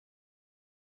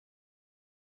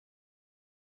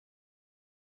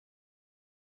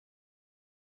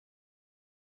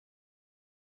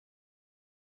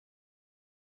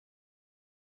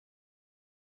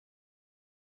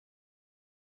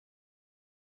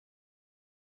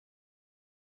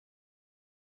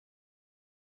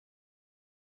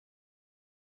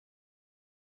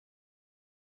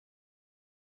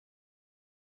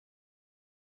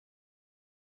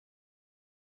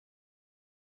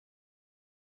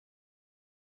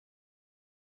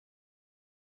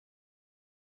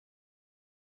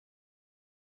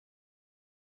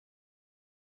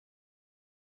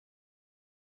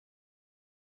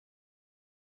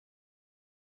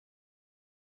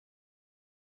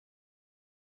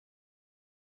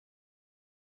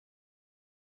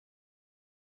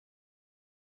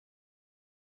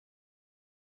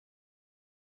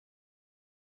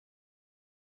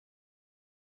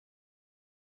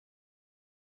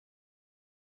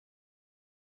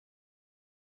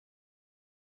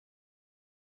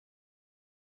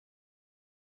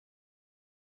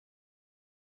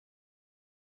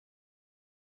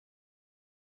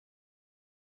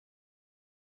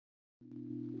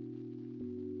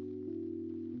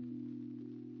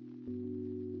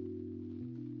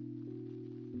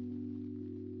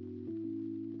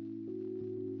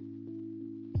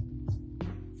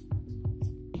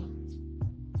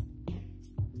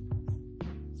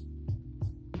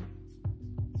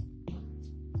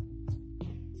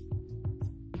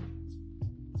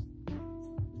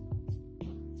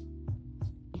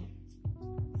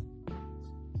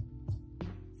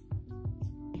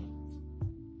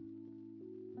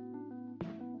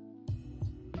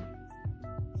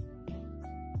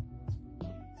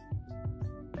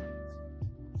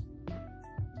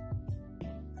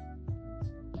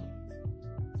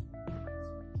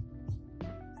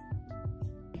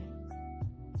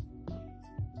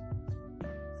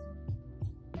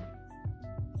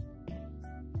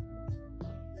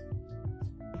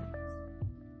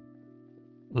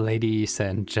Ladies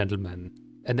and gentlemen,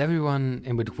 and everyone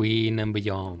in between and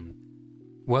beyond,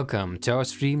 welcome to our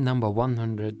stream number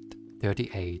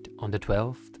 138 on the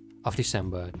 12th of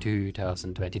December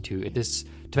 2022. It is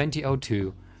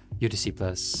 2002 UTC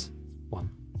plus 1.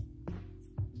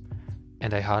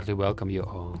 And I heartily welcome you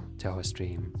all to our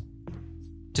stream.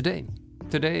 Today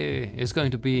is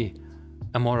going to be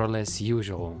a more or less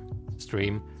usual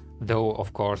stream, though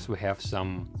of course we have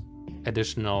some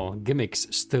additional gimmicks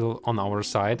still on our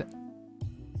side.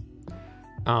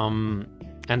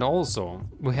 And also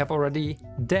we have already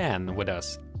Dan with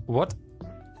us. What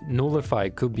Nullify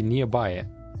could be nearby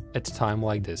at a time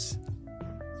like this?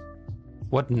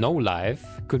 What no life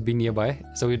could be nearby,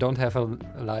 so you don't have a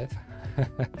life?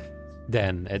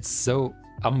 Dan, it's so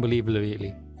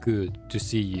unbelievably good to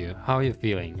see you. How are you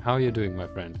feeling? How are you doing, my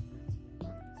friend?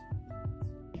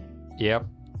 Yep.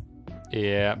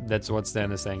 Yeah, that's what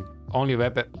Stan is saying. Only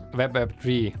web app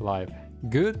 3 live.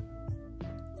 Good?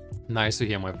 Nice to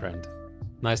hear, my friend.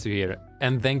 Nice to hear.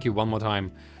 And thank you one more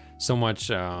time so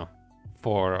much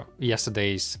for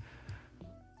yesterday's,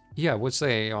 I would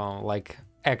say, like,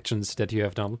 actions that you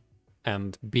have done.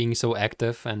 And being so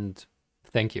active, and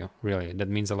thank you, really. That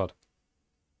means a lot.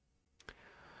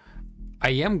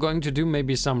 I am going to do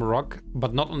maybe some rock,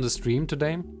 but not on the stream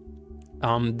today.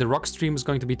 The rock stream is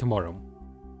going to be tomorrow.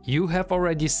 You have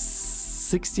already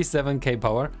 67k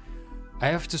power. I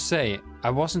have to say,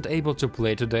 I wasn't able to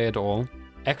play today at all.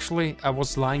 Actually, I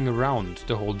was lying around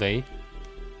the whole day.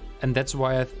 And that's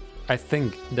why I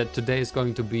think that today is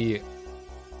going to be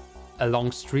a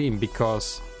long stream,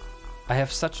 because I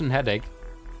have such a headache.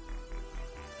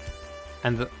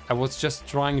 And I was just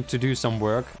trying to do some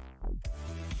work.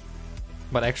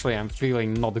 But actually, I'm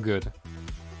feeling not good.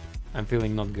 I'm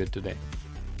feeling not good today.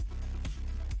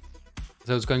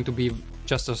 So it's going to be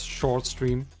just a short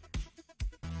stream.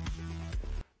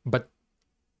 But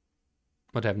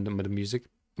what happened with the music?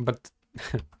 But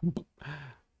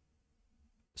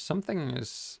something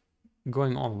is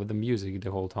going on with the music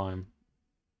the whole time.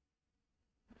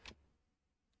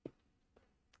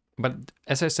 But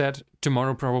as I said,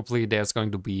 tomorrow probably there's going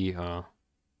to be a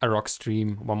rock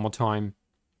stream one more time,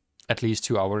 at least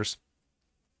 2 hours.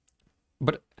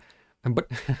 But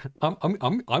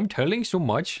I'm telling so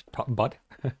much, but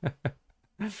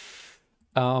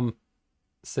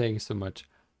saying so much.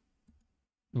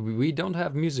 We don't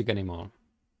have music anymore.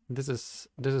 This is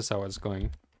how it's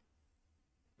going.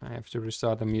 I have to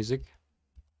restart the music.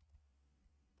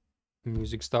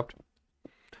 Music stopped.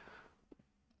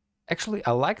 Actually,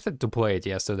 I liked it to play it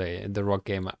yesterday, the rock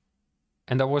game,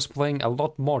 and I was playing a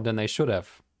lot more than I should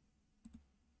have.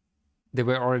 They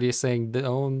were already saying,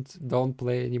 don't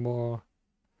play anymore.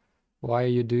 Why are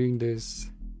you doing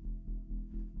this?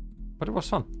 But it was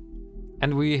fun.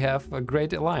 And we have a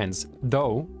great alliance.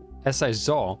 Though, as I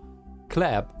saw,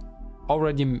 Clap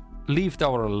already left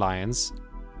our alliance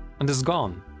and is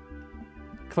gone.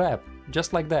 Clap,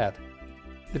 just like that.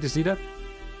 Did you see that?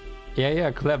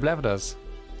 Yeah, Clap left us.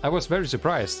 I was very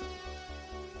surprised.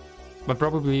 But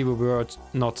probably we were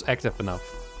not active enough.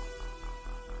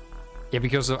 Yeah,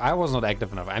 because I was not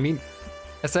active enough. I mean,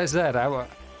 as I said,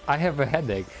 I have a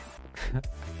headache.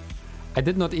 I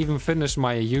did not even finish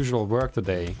my usual work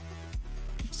today.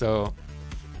 So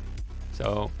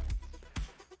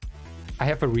I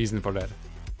have a reason for that.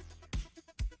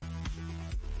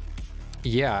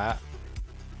 Yeah,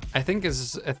 I think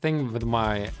it's a thing with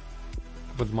my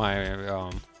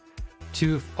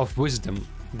tooth of wisdom.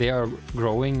 They are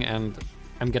growing, and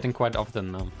I'm getting quite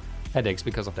often headaches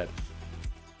because of that.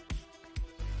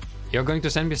 You're going to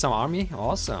send me some army?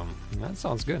 Awesome. That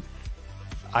sounds good.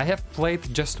 I have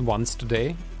played just once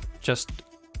today. Just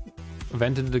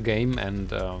went into the game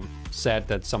and said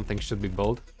that something should be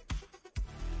built.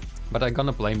 But I'm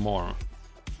gonna play more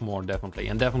definitely.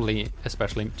 And definitely,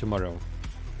 especially tomorrow.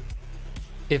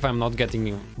 If I'm not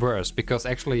getting worse. Because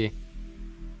actually,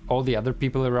 all the other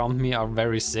people around me are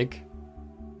very sick.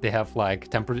 They have like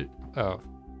temperatures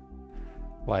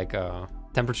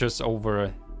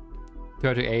over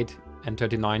 38 and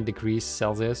 39 degrees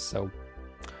Celsius, so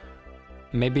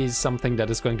maybe it's something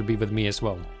that is going to be with me as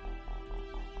well.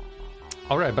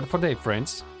 Alright, but for today,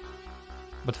 friends,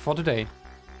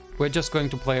 we're just going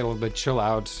to play a little bit chill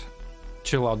out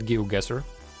GeoGuessr.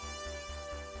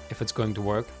 If it's going to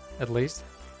work, at least.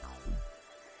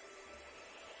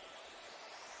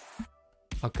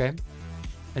 Okay,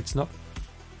 it's not.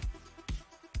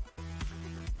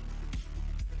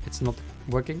 It's not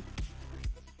working.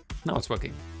 Now it's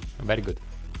working. Very good.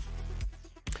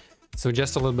 So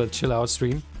just a little bit chill out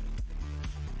stream.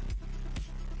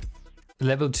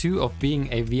 Level 2 of being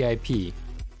a VIP.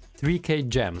 3k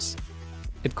gems.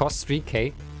 It costs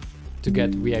 3k to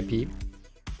get VIP.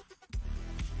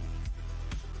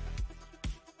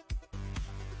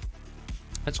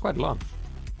 That's quite a lot.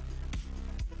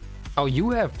 Oh, you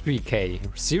have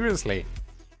 3k, seriously?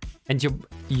 And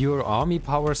your army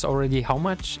power's already how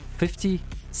much?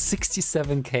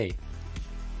 67k.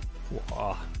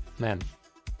 Wow, man.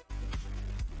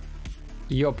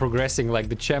 You're progressing like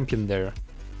the champion there.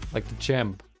 Like the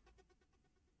champ.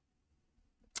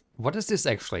 What is this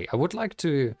actually? I would like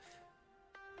to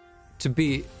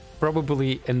be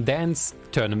probably in dance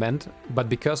tournament, but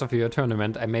because of your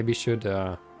tournament, I maybe should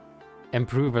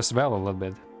improve as well a little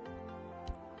bit.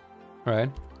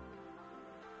 Right?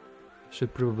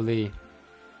 Should probably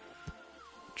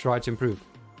try to improve.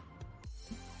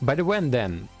 By the way,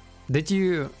 then, did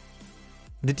you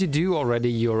do already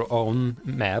your own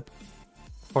map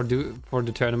for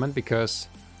the tournament? Because,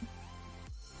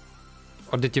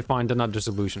 or did you find another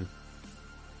solution?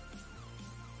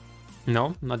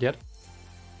 No, not yet.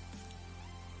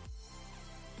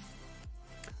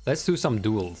 Let's do some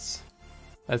duels.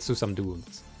 Let's do some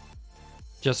duels.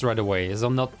 Just right away. So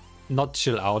not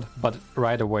chill out, but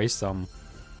right away some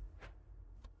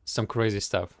crazy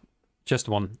stuff. Just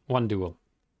one duel.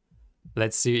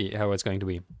 Let's see how it's going to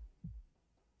be.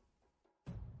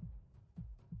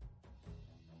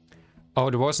 Oh,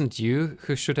 it wasn't you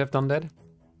who should have done that?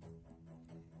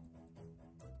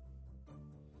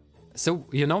 So,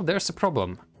 you know, there's a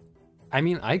problem. I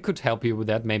mean, I could help you with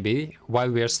that maybe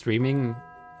while we are streaming,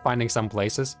 finding some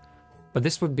places. But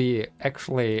this would be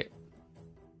actually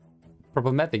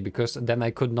problematic because then I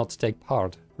could not take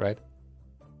part, right?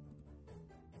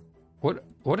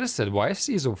 What is it? Why is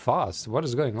he so fast? What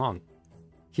is going on?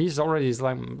 He's already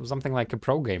like something like a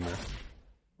pro gamer.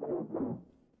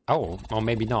 Oh, or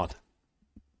maybe not.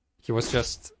 He was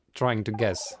just trying to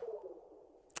guess.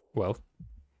 Well,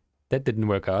 that didn't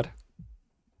work out.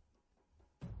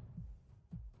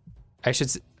 I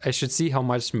should see how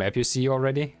much map you see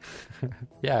already.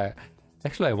 Yeah,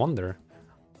 actually I wonder.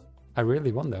 I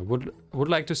really wonder. Would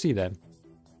like to see that.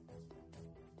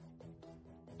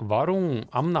 Warum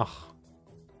Amnach?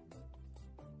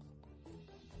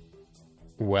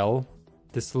 Well,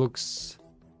 this looks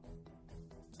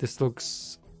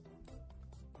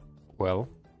well.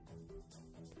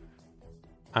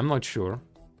 I'm not sure.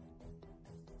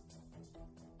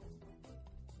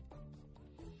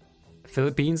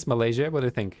 Philippines, Malaysia, what do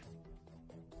you think?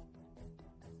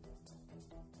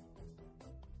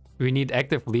 We need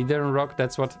active leader in Rock,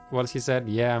 that's what he said.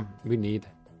 Yeah, we need.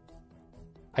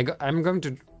 I'm going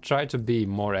to try to be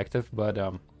more active, but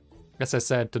as I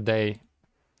said today,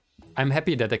 I'm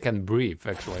happy that I can breathe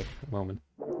actually at the moment.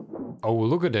 Oh,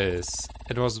 look at this.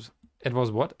 It was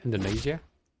what? Indonesia?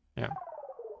 Yeah.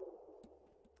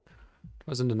 It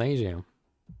was Indonesia.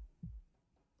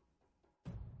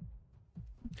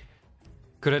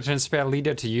 Could I transfer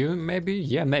leader to you, maybe?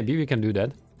 Yeah, maybe we can do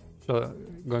that. So,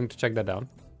 going to check that out.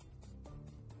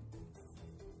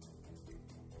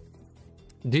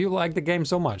 Do you like the game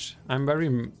so much? I'm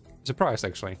very surprised,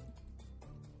 actually.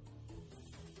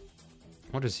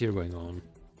 What is here going on?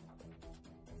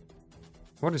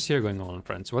 What is here going on,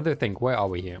 friends? What do you think? Where are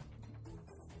we here?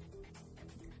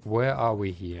 Where are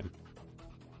we here?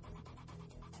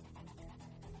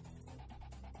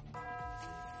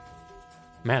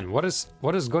 Man, what is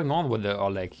going on with the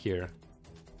Oleg here?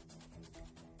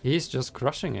 He's just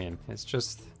crushing him. It's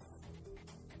just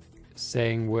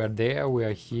saying we're there,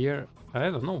 we're here.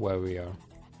 I don't know where we are.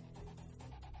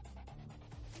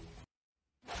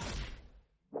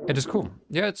 It is cool.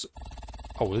 Yeah, it's...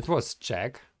 Oh, it was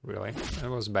Jack, really. It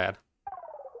was bad.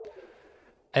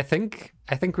 I think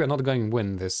we're not going to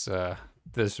win this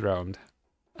this round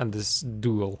and this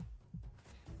duel.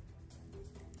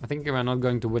 I think we're not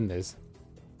going to win this.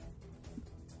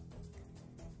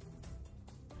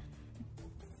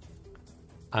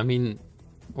 I mean,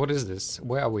 what is this?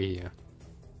 Where are we here?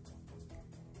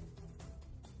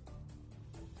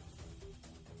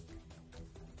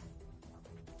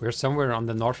 We're somewhere on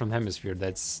the northern hemisphere.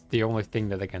 That's the only thing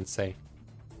that I can say.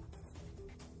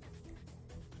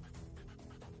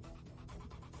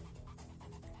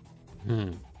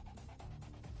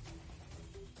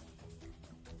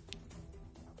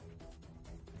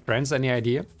 Friends, any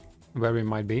idea where we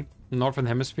might be? Northern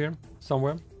hemisphere?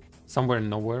 Somewhere? Somewhere in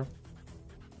nowhere?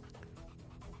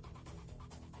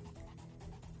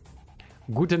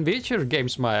 Guten Вечер,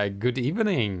 Games Mike. Good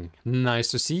evening. Nice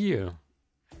to see you.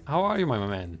 How are you, my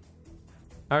man?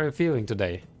 How are you feeling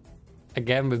today?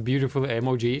 Again with beautiful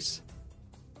emojis.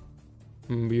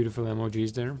 Beautiful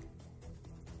emojis there.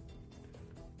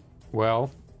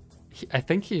 Well, I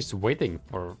think he's waiting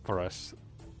for us.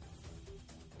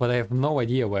 But I have no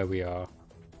idea where we are.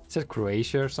 Is it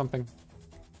Croatia or something?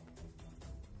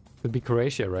 Could be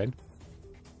Croatia, right?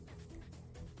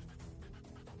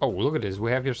 Oh, look at this. We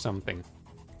have here something.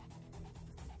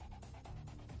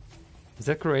 Is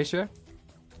that Croatia?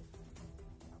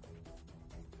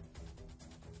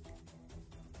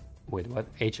 Wait, what?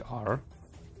 HR?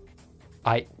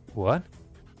 What?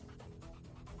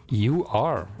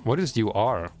 UR? What is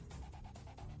UR?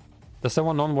 Does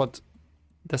someone know what...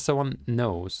 Does someone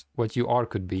knows what UR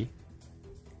could be?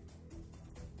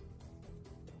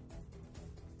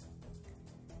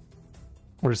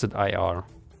 Or is it IR?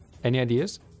 Any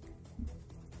ideas?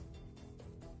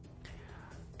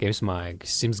 Games Mag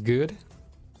seems good.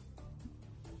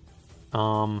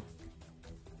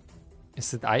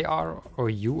 Is it IR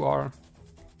or UR?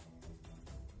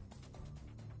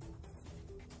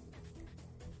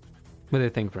 What do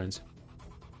you think, friends?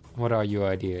 What are your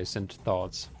ideas and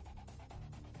thoughts?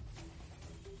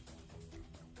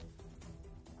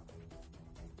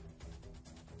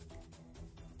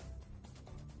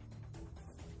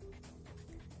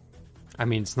 I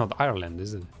mean, it's not Ireland,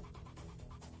 is it?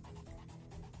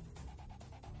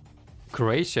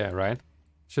 Croatia, right?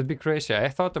 Should be Croatia. I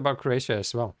thought about Croatia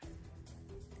as well.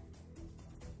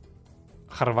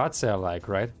 Hrvatska, like,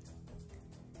 right?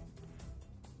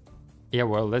 Yeah,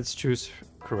 well, let's choose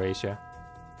Croatia.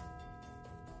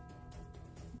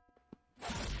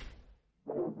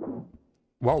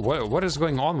 Wow, what is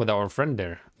going on with our friend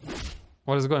there?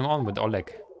 What is going on with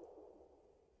Oleg?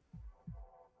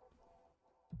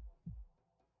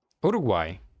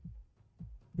 Uruguay.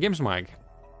 Games Mag.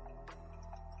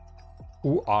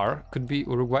 UR could be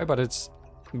Uruguay, but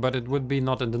it would be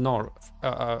not in the north,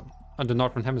 on the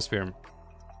northern hemisphere.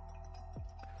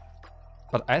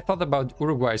 But I thought about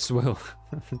Uruguay as well,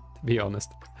 to be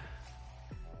honest.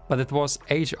 But it was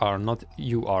HR, not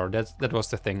UR. That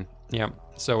was the thing. Yeah.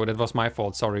 So that was my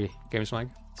fault. Sorry, Games Mag.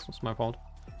 This was my fault.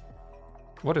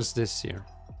 What is this here?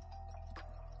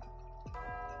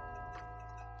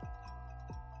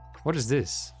 What is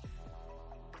this?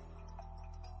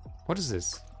 What is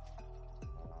this?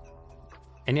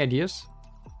 Any ideas?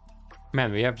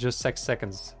 Man, we have just 6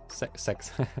 seconds.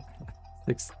 Six.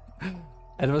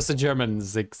 It was a German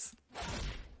 6.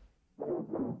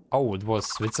 Oh, it was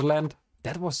Switzerland?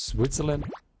 That was Switzerland?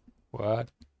 What?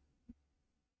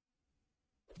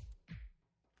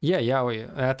 Yeah,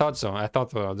 I thought so. I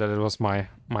thought that it was my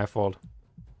fault.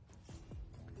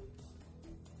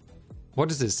 What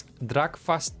is this?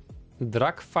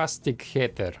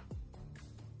 Dragfastigheter.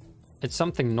 It's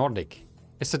something Nordic.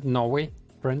 Is it Norway,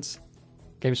 friends?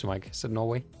 Games Mike, is it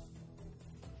Norway?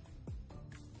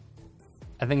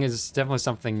 I think it's definitely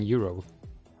something Euro.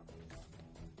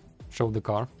 Show the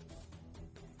car.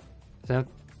 Is that...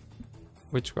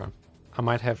 Which car? I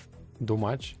might have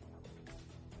Domach.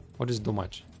 What is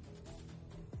Domach?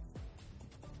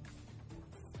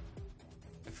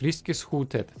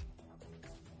 Friskeshutet.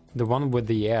 The one with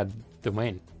the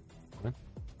domain. What?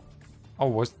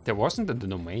 Oh, there wasn't a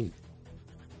domain.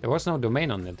 There was no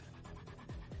domain on it.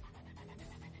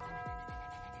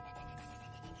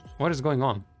 What is going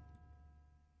on?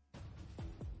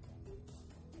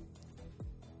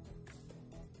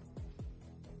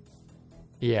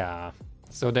 Yeah,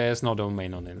 so there's no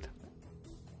domain on it.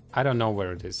 I don't know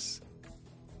where it is.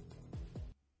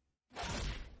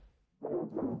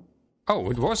 Oh,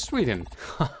 it was Sweden.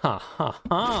 Ha ha ha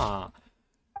ha.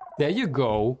 There you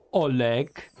go,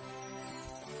 Oleg.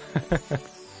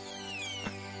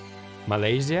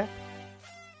 Malaysia?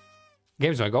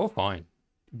 Games might go fine.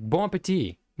 Bon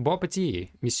appetit. Bon appetit,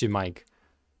 Monsieur Mike.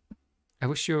 I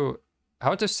wish you...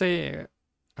 How to say...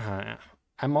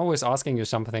 I'm always asking you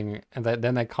something and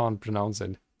then I can't pronounce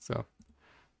it. So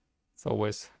it's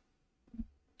always...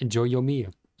 Enjoy your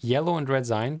meal. Yellow and red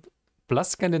sign plus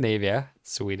Scandinavia,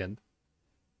 Sweden.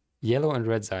 Yellow and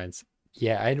red signs.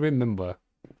 Yeah, I remember.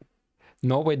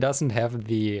 Norway doesn't have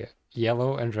the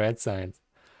yellow and red signs.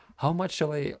 How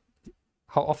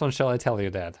often shall I tell you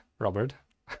that, Robert?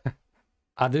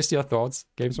 Are these your thoughts,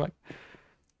 Games Mike?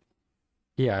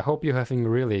 Yeah, I hope you're having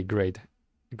really great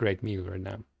meal right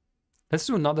now. Let's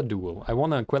do another duel. I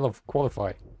want to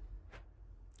qualify. I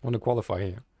want to qualify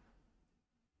here.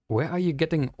 Where are you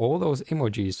getting all those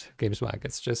emojis, Games Mike?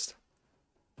 It's just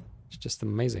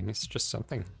amazing. It's just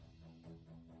something.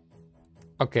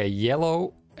 Okay,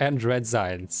 yellow and red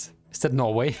signs. Is that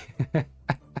Norway?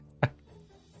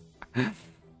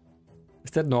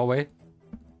 Is that Norway?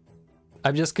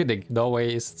 I'm just kidding.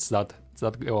 Norway it's not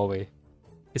Norway.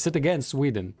 Is it again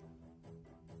Sweden?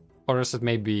 Or is it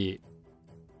maybe...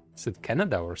 Is it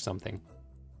Canada or something?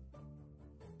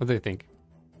 What do you think?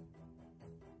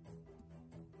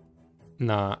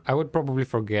 Nah, I would probably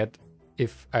forget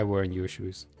if I were in your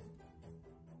shoes.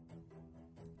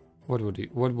 What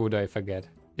would I forget?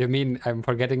 You mean I'm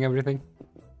forgetting everything?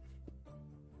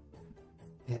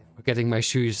 Yeah, forgetting my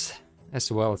shoes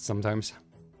as well sometimes.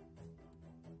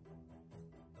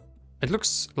 It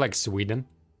looks like Sweden.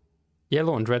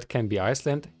 Yellow and red can be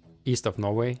Iceland, east of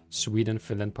Norway, Sweden,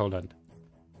 Finland, Poland.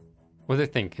 What do you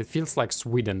think? It feels like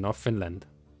Sweden, not Finland.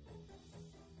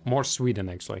 More Sweden,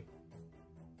 actually.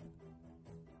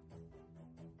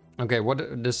 Okay,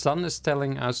 what the sun is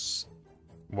telling us...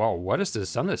 Wow, what is the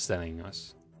sun is telling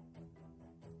us?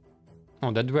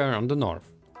 Oh, that we're on the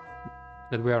north.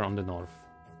 That we are on the north.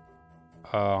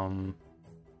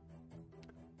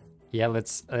 Yeah,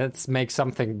 let's make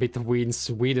something between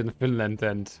Sweden, Finland,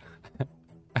 and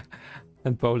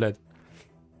and Poland.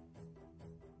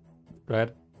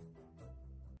 Right?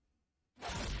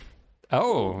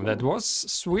 Oh, that was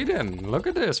Sweden. Look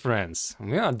at this, friends.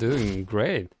 We are doing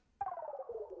great.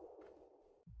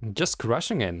 Just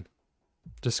crushing it.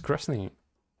 Just crushing it.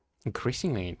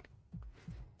 Increasing it.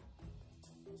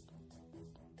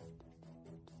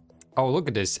 Oh, look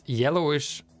at this.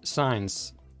 Yellowish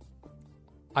signs.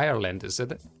 Ireland, is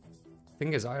it? I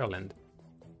think it's Ireland.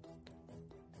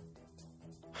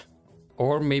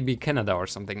 Or maybe Canada or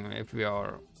something, if we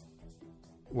are...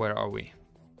 Where are we?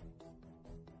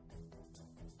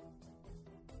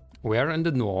 We are in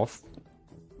the north.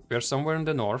 We are somewhere in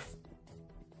the north.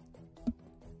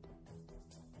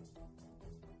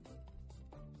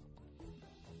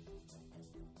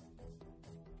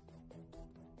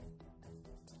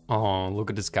 Oh, look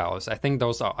at these cows. I think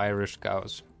those are Irish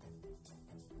cows.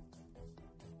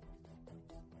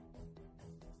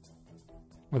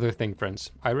 What do you think,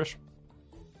 friends? Irish?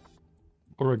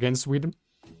 Or against Sweden?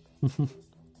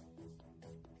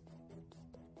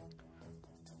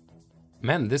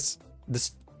 Man, this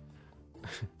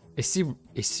is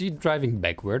he driving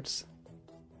backwards?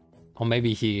 Or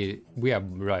maybe we are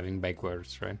driving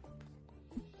backwards, right?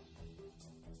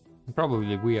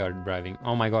 Probably we are driving.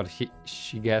 Oh my god,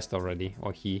 she guessed already.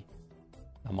 Or he.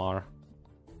 Amar.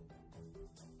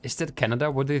 Is that Canada?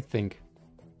 What do you think?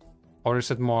 Or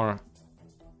is it more...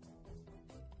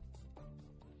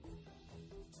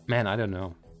 Man, I don't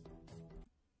know.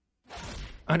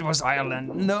 It was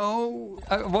Ireland. No!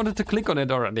 I wanted to click on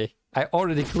it already. I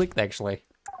already clicked, actually.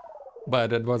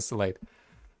 But it was too late.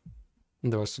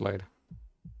 It was too late.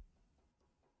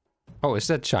 Oh, is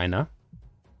that China?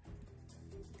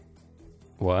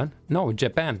 What? No,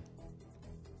 Japan.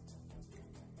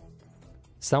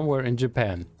 Somewhere in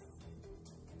Japan.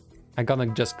 I'm gonna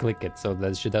just click it so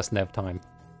that she doesn't have time.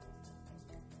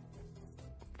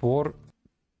 For...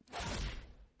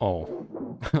 Oh.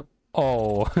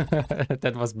 Oh,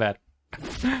 that was bad.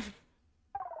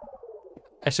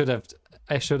 I should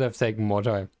have taken more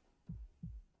time.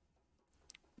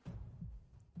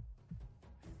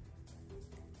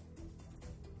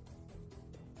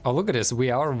 Oh, look at this.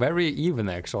 We are very even,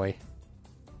 actually.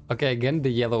 Okay, again, the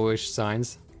yellowish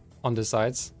signs on the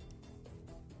sides.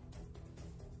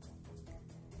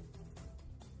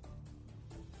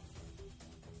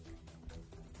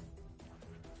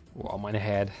 Wow, my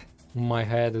head. My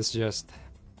head is just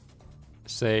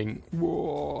saying,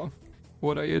 whoa,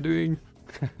 what are you doing?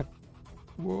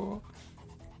 Whoa.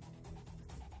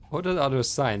 What are the other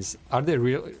signs? Are they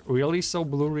really so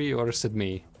blurry, or is it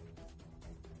me?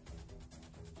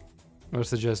 Or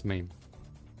is it just me?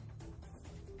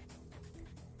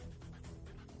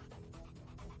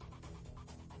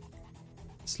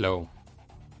 Slow.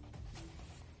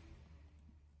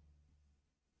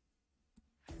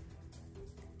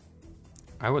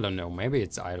 I wouldn't know. Maybe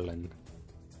it's Ireland.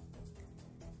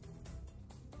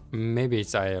 Maybe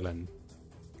it's Ireland.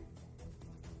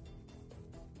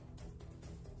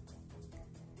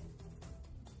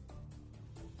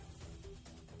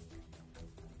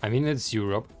 I mean, it's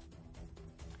Europe.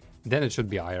 Then it should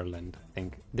be Ireland, I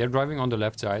think. They're driving on the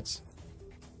left sides.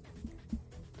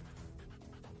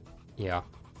 Yeah.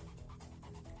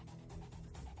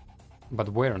 But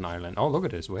where in Ireland? Oh, look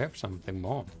at this. We have something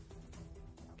more.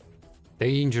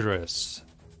 Dangerous.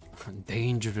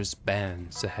 Dangerous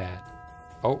bands ahead.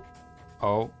 Oh.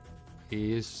 Oh.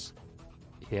 He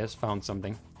has found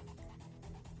something.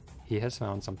 He has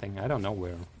found something. I don't know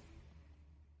where.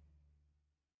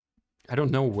 I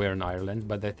don't know where in Ireland,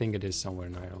 but I think it is somewhere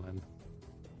in Ireland.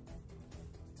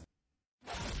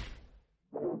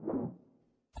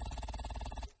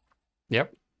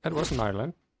 Yep, it was in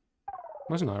Ireland.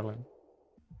 It was in Ireland.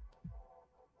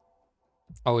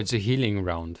 Oh, it's a healing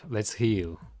round. Let's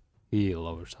heal. Heal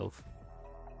ourselves.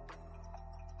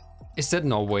 Is that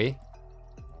Norway?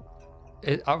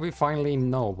 Are we finally in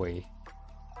Norway?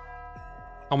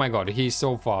 Oh my god, he's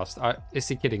so fast. Is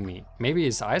he kidding me? Maybe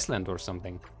it's Iceland or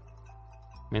something.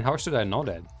 I mean, how should I know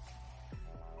that?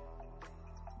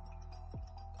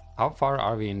 How far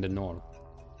are we in the north?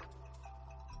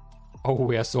 Oh,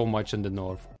 we are so much in the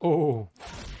north. Oh.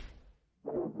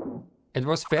 It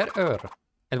was Faroe.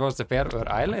 It was the Faroe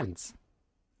Islands.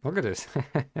 Look at this.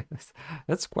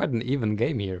 That's quite an even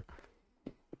game here.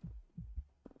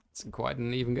 It's quite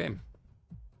an even game.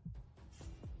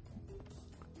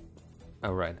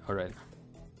 Alright, alright.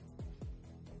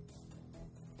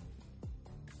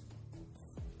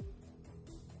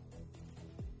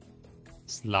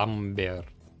 Slumber.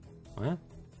 What?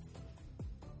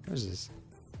 What is this?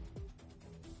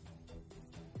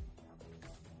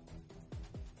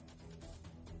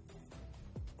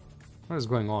 What is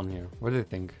going on here? What do you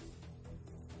think?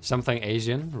 Something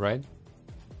Asian, right?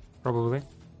 Probably.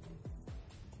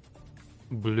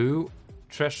 Blue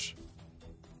trash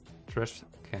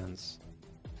cans.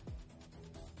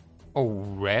 Oh,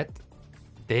 red?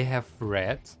 They have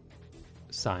red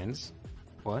signs.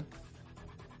 What?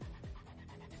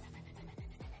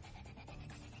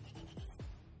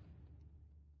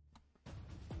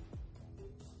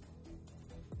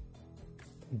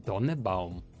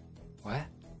 Donnebaum. What?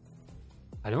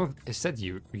 I don't. Is that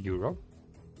Europe?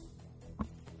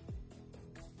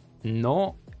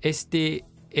 No estacionar.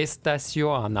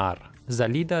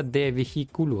 Salida de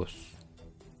vehículos.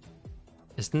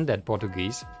 Isn't that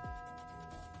Portuguese?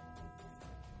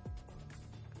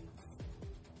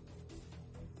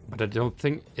 But I don't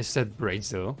think. Is that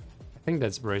Brazil? I think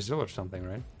that's Brazil or something,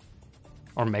 right?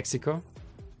 Or Mexico?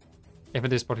 If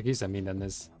it is Portuguese, I mean, then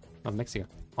it's not Mexico.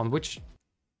 On which?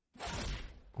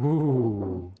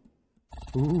 Ooh.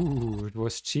 Ooh, it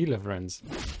was Chile, friends.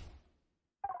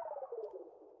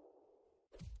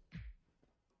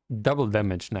 Double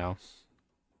damage now.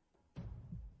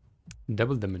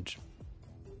 Double damage.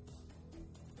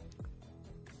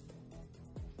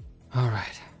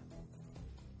 Alright.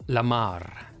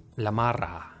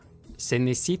 Lamara. Se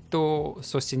necesito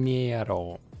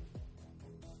socinero.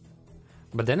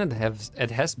 But then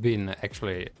it has been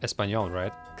actually Espanol,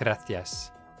 right?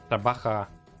 Gracias. Trabaja.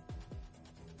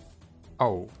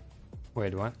 Oh.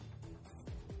 Wait, what?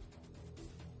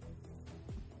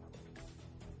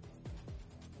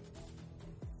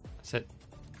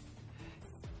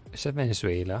 Is that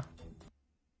Venezuela?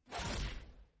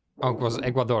 Oh, it was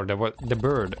Ecuador. The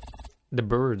bird. The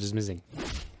bird is missing.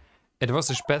 It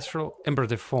was a special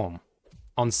imperative form.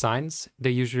 On signs, they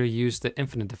usually use the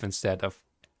infinitive instead of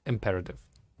imperative.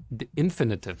 The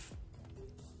infinitive.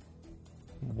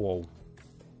 Whoa.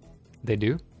 They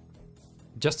do?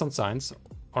 Just on signs,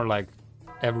 or like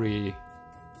every...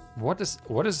 What is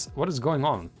going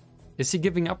on? Is he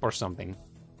giving up or something?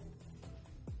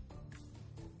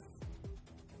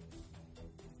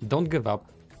 Don't give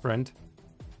up, friend.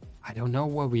 I don't know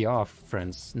where we are,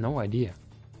 friends. No idea.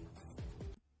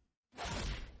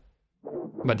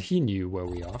 But he knew where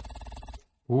we are.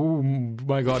 Oh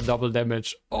my god, double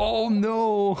damage. Oh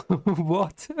no!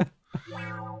 What?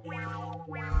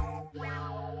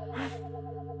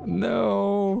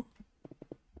 No!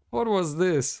 What was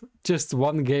this? Just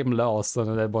one game lost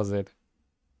and that was it.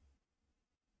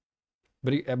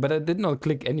 But I did not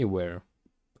click anywhere.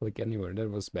 That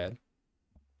was bad.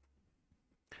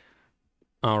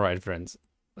 Alright, friends.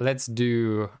 Let's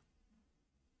do...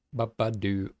 But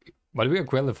we are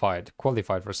qualified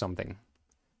for something.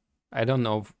 I don't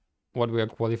know what we are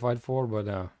qualified for,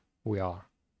 but we are.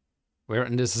 We're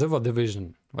in the silver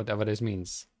division, whatever this means.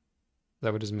 Is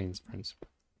that what this means, friends?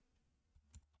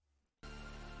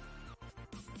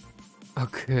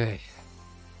 Okay.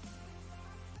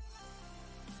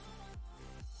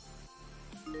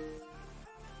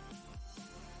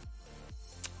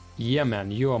 Yeah,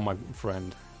 man, you are my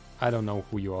friend. I don't know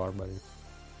who you are,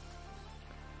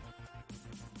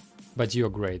 but you're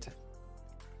great.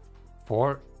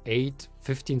 4, 8,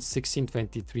 15, 16,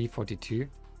 23, 42.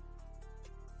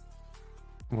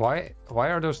 Why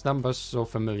are those numbers so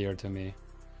familiar to me?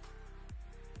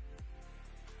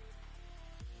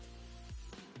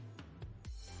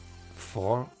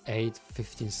 Four, 8,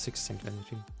 15, 16,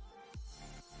 23.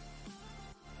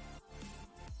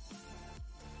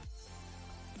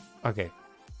 Okay.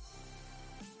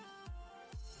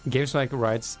 Games like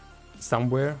writes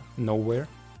somewhere, nowhere.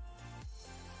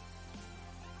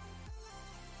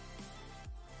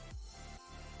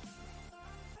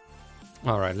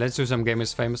 All right, let's do some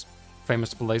gamers famous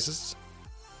places.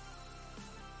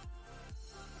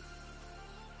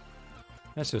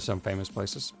 Let's do some famous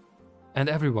places. And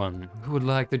everyone who would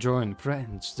like to join,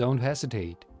 friends, don't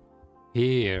hesitate.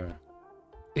 Here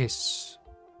is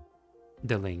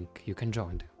the link you can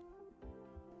join.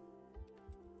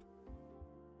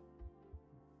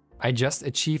 I just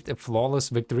achieved a flawless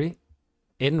victory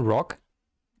in Rock,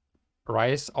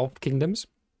 Rise of Kingdoms.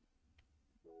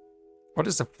 What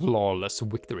is a flawless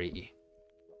victory?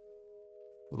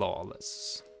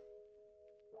 Flawless.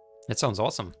 That sounds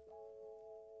awesome.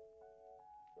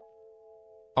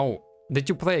 Oh, did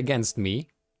you play against me?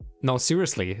 No,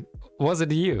 seriously. Was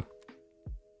it you?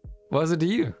 Was it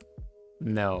you?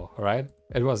 No, right?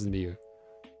 It wasn't you.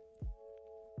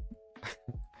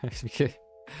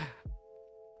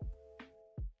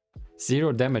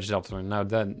 Zero damage after. Now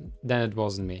then it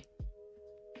wasn't me.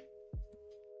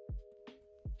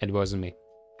 It wasn't me.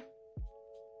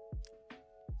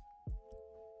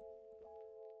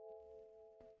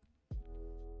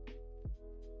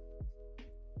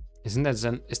 Isn't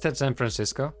that is that San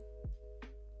Francisco?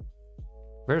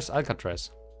 Where's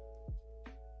Alcatraz?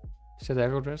 Is that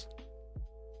Alcatraz?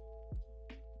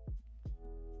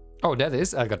 Oh, that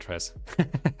is Alcatraz.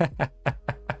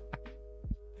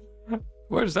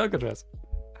 Where's Alcatraz?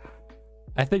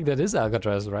 I think that is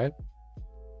Alcatraz, right?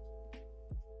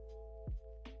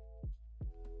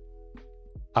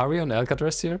 Are we on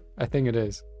Alcatraz here? I think it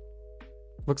is.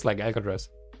 Looks like Alcatraz.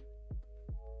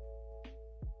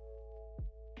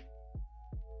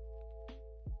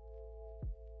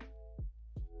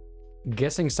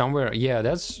 Guessing somewhere. Yeah,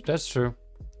 that's true.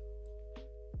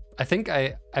 I think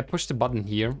I pushed the button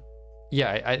here.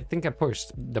 Yeah, I think I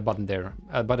pushed the button there,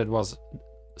 but it was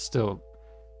still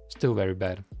very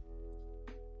bad.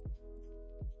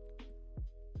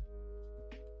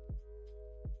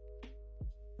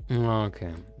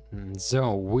 Okay,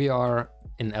 so we are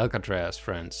in Alcatraz,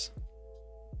 friends.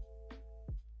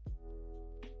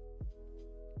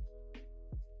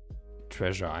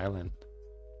 Treasure Island.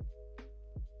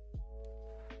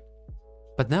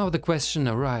 But now the question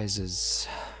arises.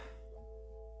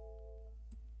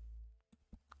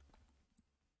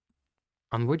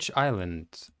 On which island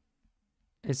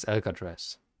is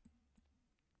Alcatraz?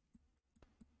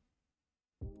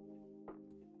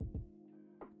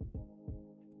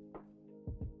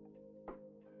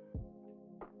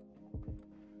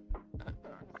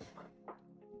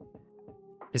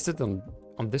 Is it on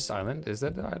this island? Is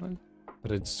that the island?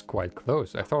 But it's quite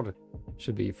close. I thought it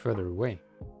should be further away.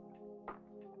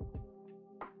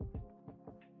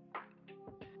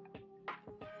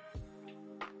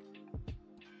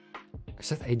 Is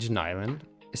that Agent Island?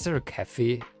 Is there a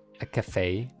cafe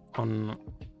on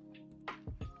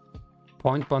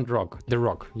Point Blunt Rock? The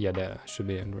Rock. Yeah, there should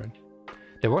be in red.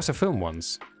 There was a film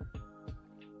once.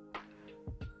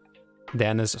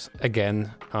 Dennis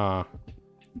again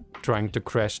trying to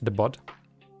crash the bot.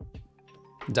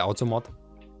 The Automod.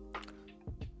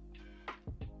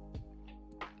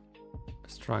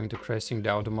 It's trying to crashing the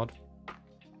Automod.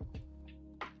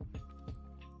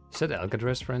 Is that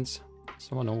Alcatraz, friends?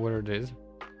 Someone know where it is?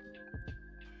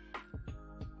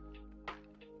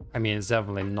 I mean, it's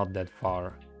definitely not that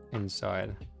far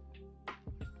inside.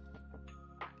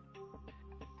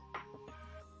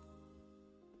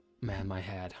 Man, my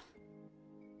head.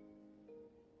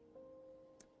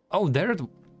 Oh, there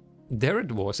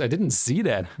it was. I didn't see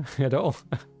that at all.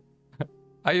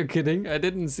 Are you kidding? I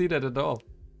didn't see that at all.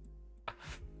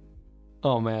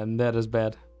 Oh man, that is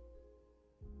bad.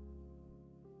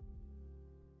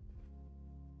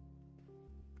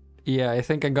 Yeah, I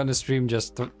think I'm gonna stream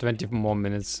just 20 more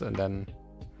minutes and then...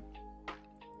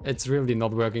 It's really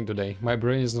not working today. My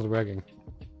brain is not working.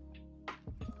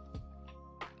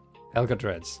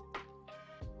 Alcatraz.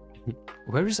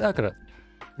 Where is Alcatraz?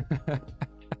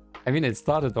 I mean, it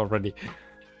started already.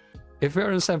 If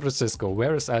we're in San Francisco,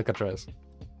 where is Alcatraz?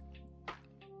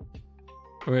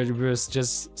 We're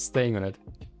just staying on it.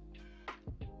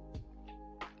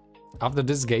 After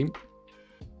this game?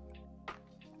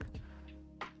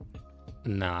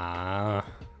 Nah.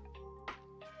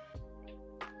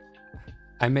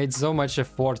 I made so much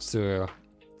effort to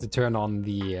turn on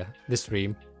the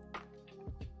stream.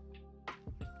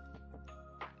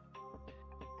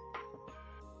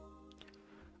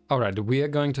 Alright, we are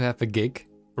going to have a gig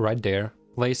right there.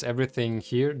 Place everything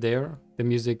here, there. The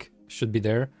music should be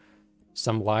there.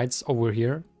 Some lights over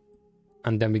here.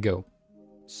 And then we go.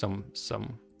 Some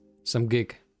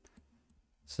gig.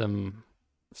 Some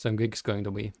gig's going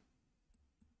to be.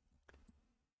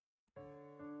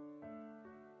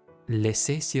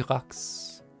 Laissez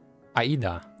Syrax.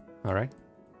 Aida. Alright.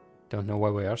 Don't know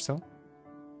where we are, so.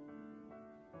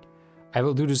 I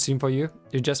will do the stream for you.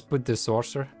 You just put the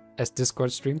sorcerer as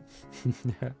Discord stream.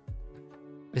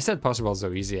 Is that possible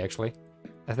so easy, actually?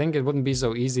 I think it wouldn't be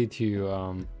so easy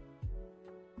to...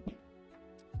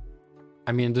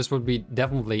 I mean, this would be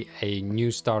definitely a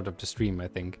new start of the stream, I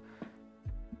think.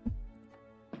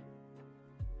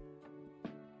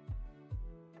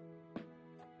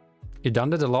 You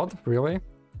done it a lot? Really?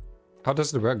 How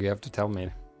does it work? You have to tell me.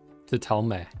 To tell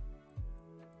me.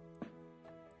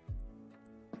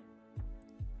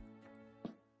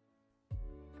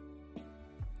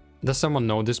 Does someone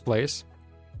know this place?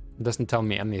 It doesn't tell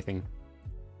me anything.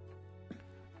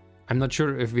 I'm not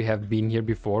sure if we have been here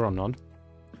before or not.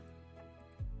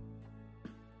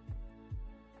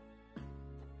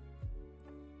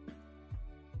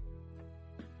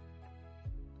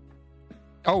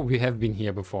 Oh, we have been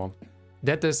here before.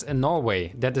 That is in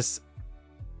Norway. That is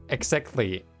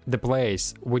exactly the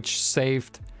place which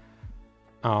saved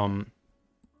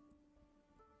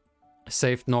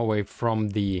Norway from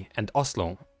the, and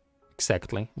Oslo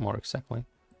exactly, more exactly,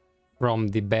 from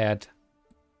the bad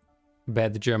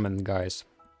German guys.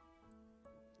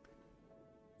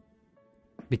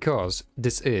 Because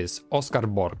this is Oscar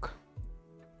Borg.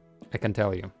 I can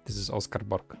tell you, this is Oscar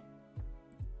Borg.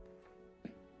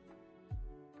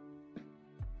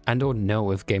 I don't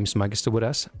know if GamesMag is still with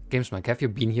us. GamesMag, have you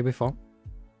been here before?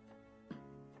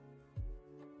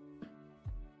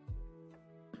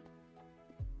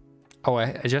 Oh,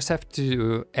 I just have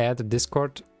to add a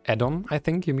Discord add-on, I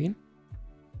think you mean?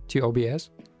 To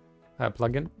OBS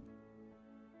plugin.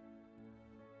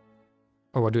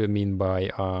 Or what do you mean by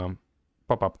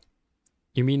pop-up?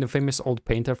 You mean the famous old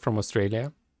painter from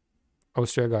Australia?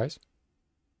 Austria, guys?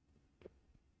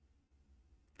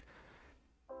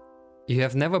 You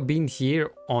have never been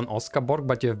here on Oskarborg,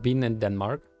 but you have been in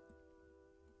Denmark?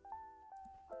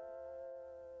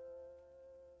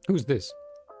 Who's this?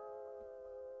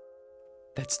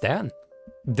 That's Dan.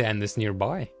 Dan is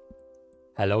nearby.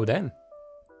 Hello, Dan.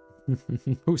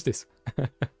 Who's this?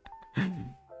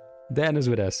 Dan is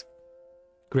with us.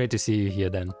 Great to see you here,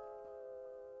 Dan.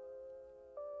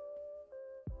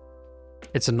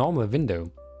 It's a normal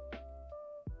window.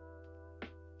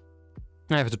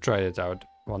 I have to try it out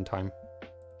one time.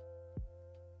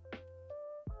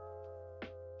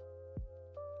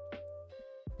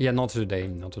 Yeah, not today,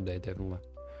 definitely.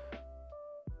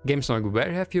 GamesNog,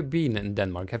 where have you been in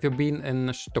Denmark? Have you been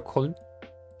in Stockholm?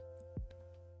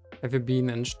 Have you been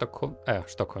in Stockholm?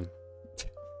 Stockholm.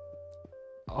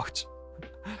 Ouch.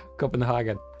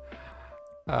 Copenhagen.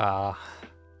 Yeah,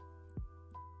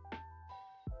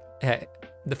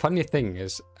 the funny thing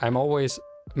is, I'm always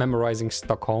memorizing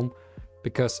Stockholm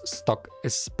because Stock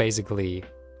is basically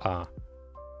how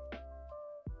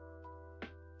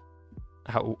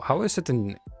is it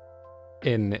in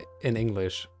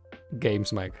English?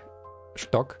 GamesMag.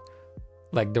 Stock,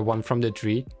 like the one from the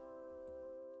tree,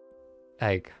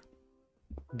 like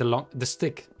the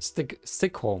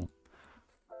stick home.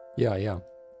 Yeah.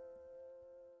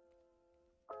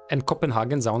 And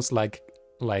Copenhagen sounds like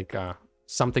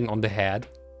something on the head,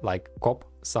 like Kop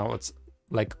sounds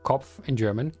like Kopf in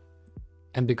German,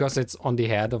 and because it's on the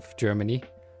head of Germany,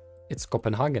 it's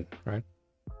Copenhagen, right?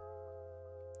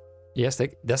 Yes,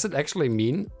 stick. Does it actually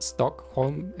mean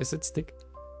Stockholm? Is it stick?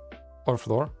 Or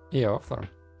floor? Yeah, or floor.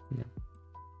 Yeah.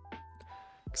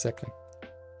 Exactly.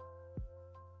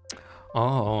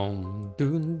 Oh,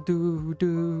 do.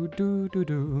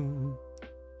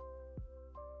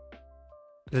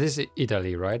 That is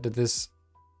Italy, right? That is.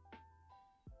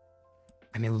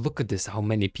 I mean, look at this, how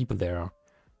many people there are.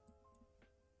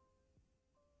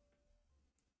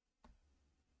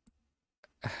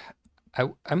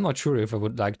 I'm not sure if I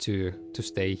would like to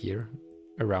stay here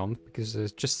around because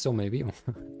there's just so many people.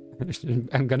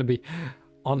 I'm gonna be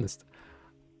honest.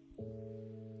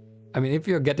 I mean, if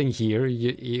you're getting here,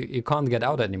 you can't get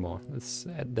out anymore.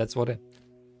 That's what it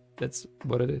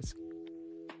is.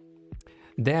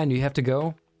 Dan, you have to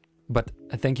go, but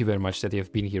thank you very much that you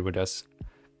have been here with us.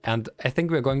 And I think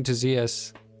we're going to see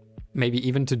us maybe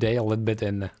even today a little bit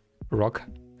in rock.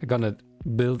 We're gonna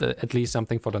build at least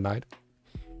something for the night.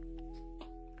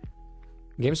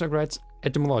 GamesRock writes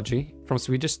etymology from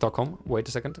Swedish Stockholm. Wait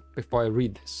a second before I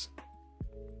read this.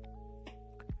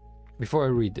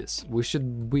 We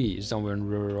should be somewhere in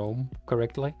Rome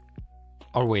correctly.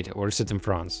 Or wait, or is it in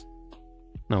France?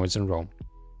 No, it's in Rome.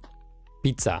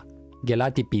 Pizza.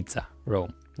 Gelati pizza.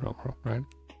 Rome, right?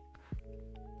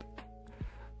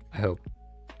 I hope.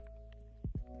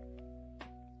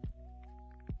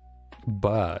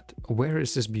 But where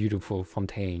is this beautiful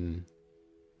fountain?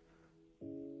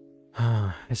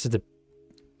 Is it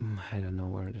I don't know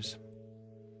where it is.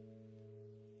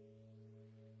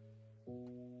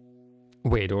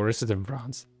 Wait, or is it in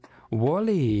France?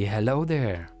 Wally, hello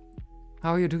there.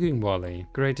 How are you doing, Wally?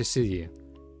 Great to see you.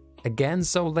 Again,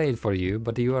 so late for you,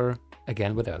 but you are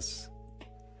again with us.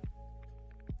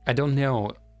 I don't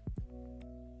know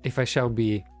if I shall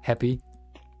be happy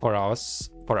for us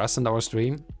and our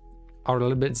stream, or a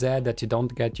little bit sad that you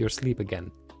don't get your sleep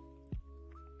again.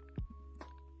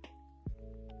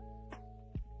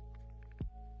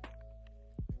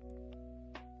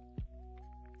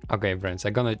 Okay, friends,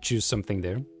 I'm gonna choose something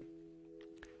there.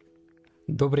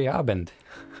 Dobry Abend.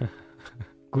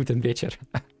 Guten Вечер.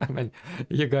 I mean,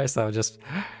 you guys are just...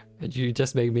 You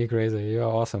just make me crazy. You're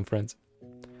awesome, friends.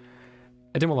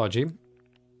 Etymology.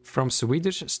 From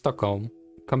Swedish Stockholm,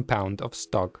 compound of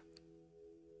stock,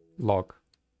 log,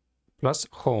 plus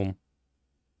home,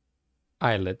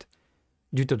 islet,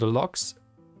 due to the locks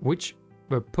which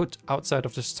were put outside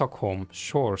of the Stockholm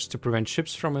shores to prevent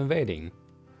ships from invading.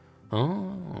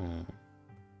 Oh.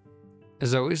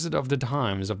 So is it of the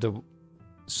times of the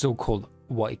so-called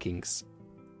Vikings?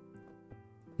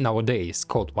 Nowadays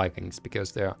called Vikings,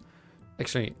 because they are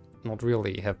actually not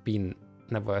really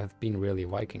never have been really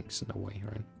Vikings in a way,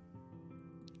 right?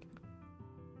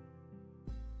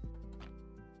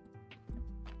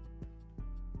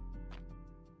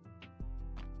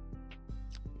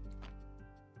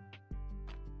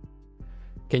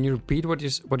 Can you repeat what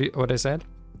I said?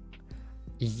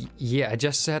 Yeah, I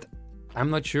just said I'm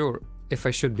not sure if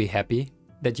I should be happy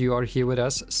that you are here with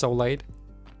us so late,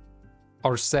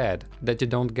 or sad that you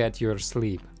don't get your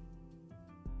sleep.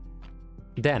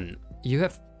 Then you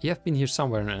have been here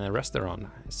somewhere in a restaurant.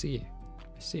 I see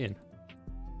it.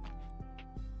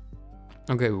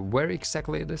 Okay, where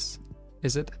exactly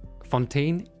is it?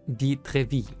 Fontaine di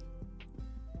Trevi.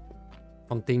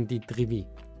 Fontaine di Trevi.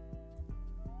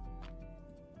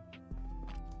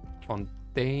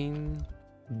 Fontaine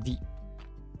di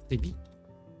Trevi.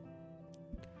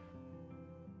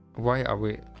 Why are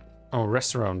we... Oh,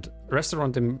 restaurant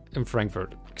in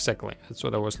Frankfurt. Exactly, that's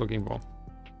what I was looking for.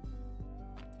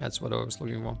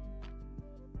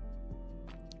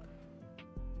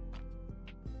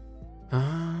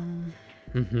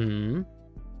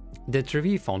 The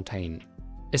Trevi Fontaine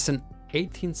is an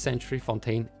 18th century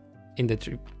fountain in the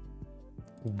Trevi.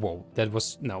 Whoa, that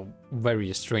was now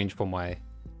very strange for my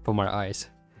eyes.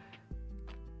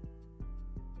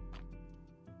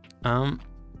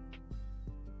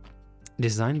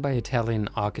 Designed by Italian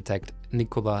architect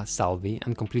Nicola Salvi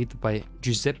and completed by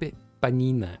Giuseppe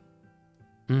Panina.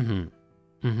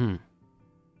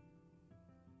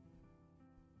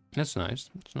 That's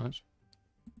nice.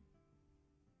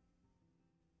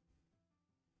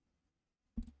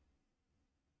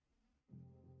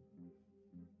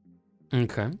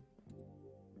 Okay.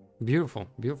 Beautiful.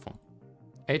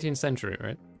 18th century,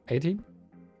 right? 18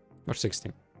 or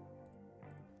 16?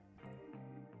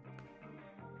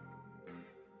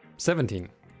 17.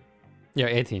 Yeah,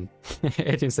 18.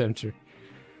 18th century.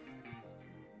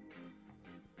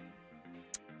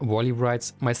 Wally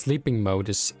writes, my sleeping mode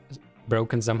is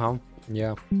broken somehow.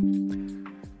 Yeah.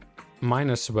 Mine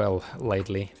as well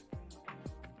lately.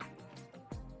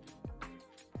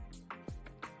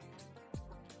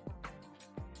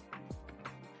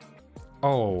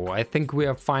 Oh, I think we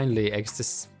are finally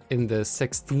in the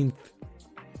 16th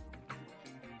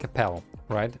Capelle,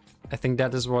 right? I think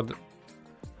that is what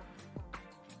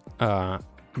Da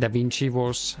Vinci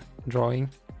was drawing,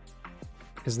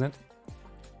 isn't it?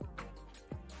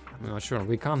 I'm not sure.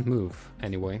 We can't move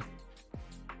anyway.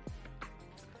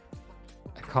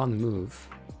 I can't move.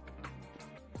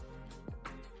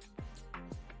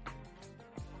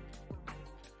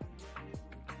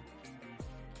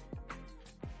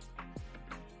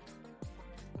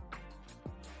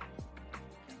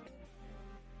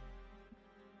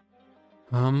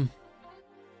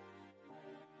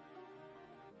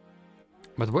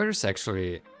 But where's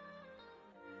actually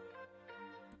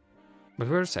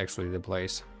the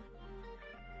place?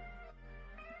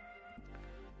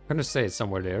 I'm gonna say it's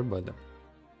somewhere there, but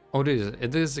oh,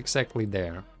 it is exactly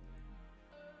there.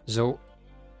 So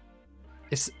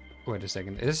wait a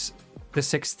second, is the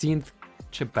 16th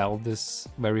Chapelle this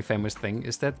very famous thing?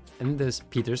 Is that in this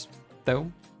Peter's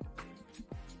Dome?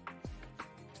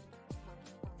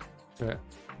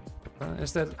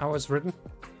 Is that how it's written?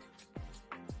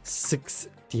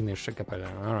 16ish Capella.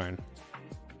 All right,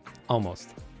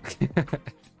 almost.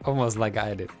 Almost like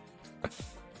I did.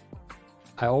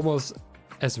 I almost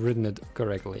has written it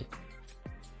correctly.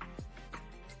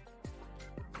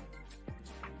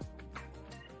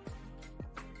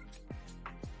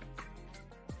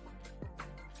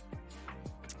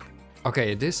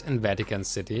 Okay, it is in Vatican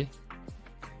City.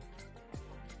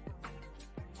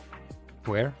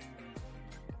 Where?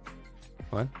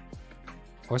 What?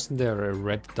 Wasn't there a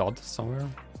red dot somewhere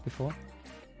before?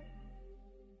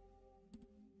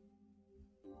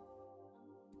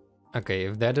 Okay,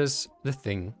 if that is the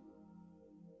thing.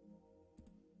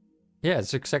 Yeah,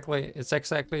 it's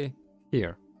exactly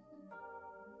here.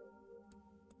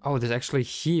 Oh, it's actually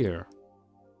here.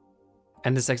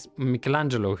 And it's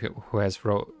Michelangelo who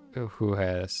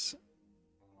has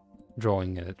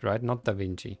drawing it, right? Not Da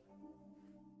Vinci.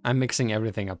 I'm mixing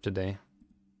everything up today.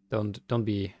 Don't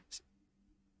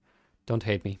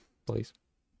hate me, please.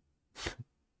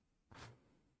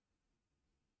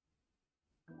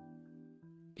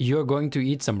 You're going to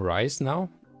eat some rice now?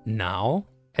 Now?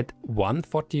 At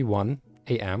 1:41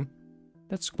 a.m.?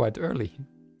 That's quite early.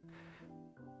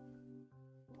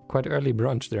 Quite early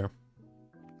brunch there.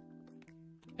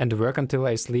 And work until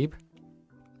I sleep?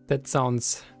 That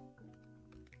sounds...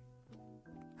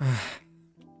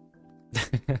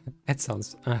 That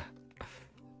sounds...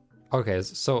 Okay,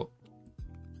 so...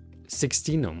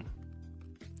 Sixtinum.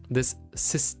 This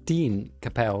Sistine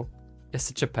Chapel is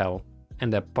a chapel in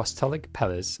the Apostolic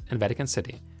Palace in Vatican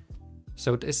City.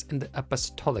 So it is in the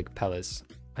Apostolic Palace.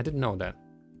 I didn't know that.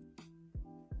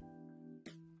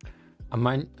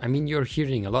 I mean, you're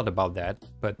hearing a lot about that,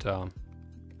 but I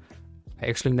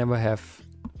actually never have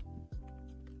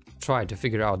tried to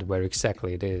figure out where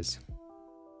exactly it is.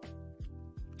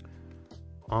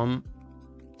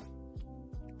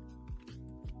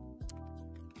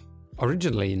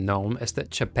 Originally known as the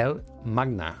Chapelle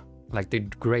Magna, like the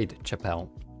Great Chapel.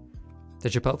 The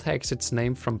chapel takes its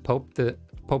name from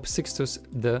Pope Sixtus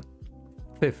the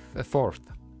Fourth,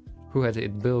 who had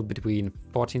it built between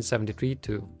 1473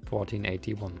 to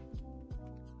 1481.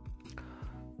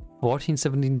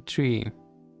 1473.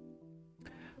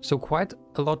 So quite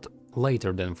a lot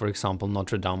later than, for example,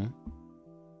 Notre Dame.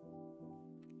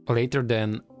 Later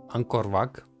than Angkor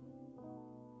Wat.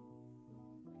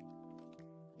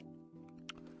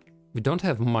 We don't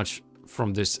have much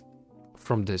from this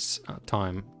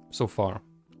time so far.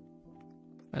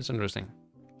 That's interesting.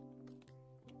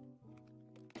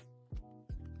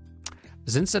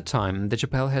 Since that time, the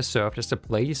chapel has served as the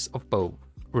place of both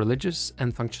religious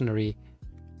and functionary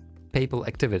papal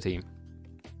activity.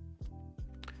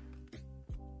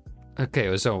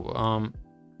 Okay, so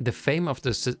the fame of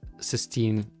the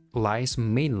Sistine lies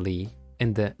mainly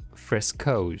in the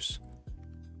frescoes.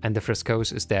 And the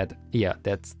frescoes is that, yeah,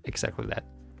 that's exactly that.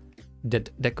 That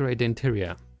decorate the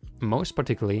interior, most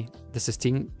particularly the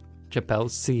Sistine Chapel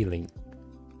ceiling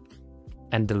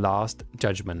and the Last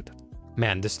Judgment.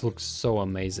 Man, this looks so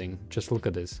amazing. Just look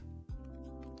at this.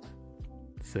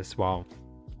 This is wow.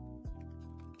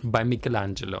 By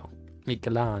Michelangelo.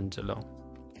 Michelangelo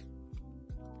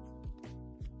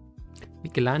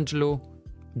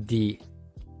di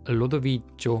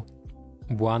Lodovico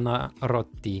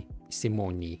Buonarroti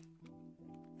Simoni.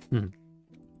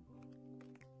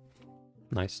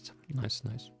 Nice.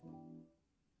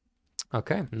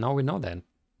 Okay, now we know that.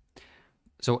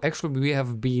 So actually we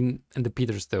have been in the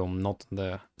Peter's Dome, not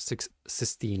the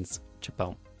Sistine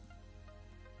Chapel.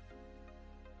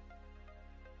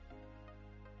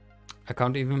 I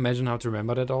can't even imagine how to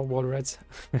remember that all, Water Rats.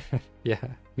 Yeah,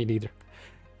 me neither.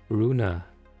 Runa,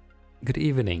 good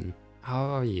evening. How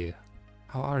are you?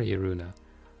 How are you, Runa?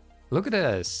 Look at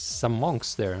this, some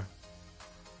monks there.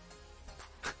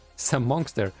 Some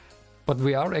monks there. But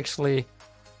we are actually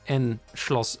in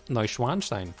Schloss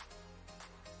Neuschwanstein.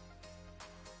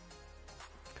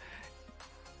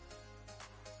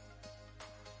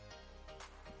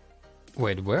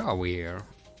 Wait, where are we here?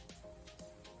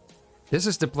 This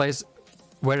is the place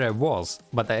where I was,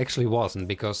 but I actually wasn't,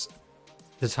 because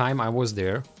the time I was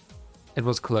there, it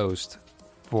was closed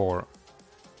for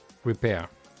repair.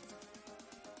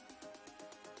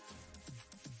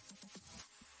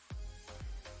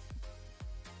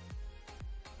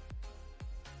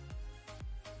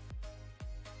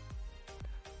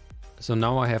 So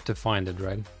now I have to find it,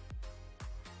 right?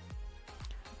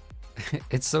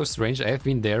 It's so strange. I have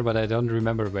been there, but I don't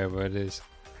remember where it is.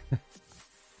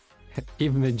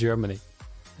 Even in Germany.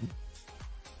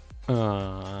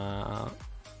 I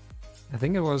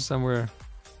think it was somewhere.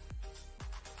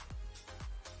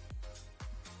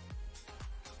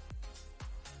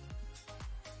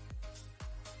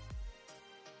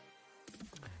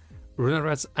 Runa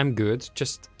Rats, I'm good,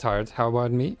 just tired. How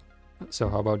about me? So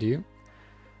how about you?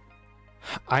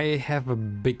 I have a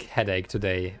big headache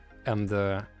today, and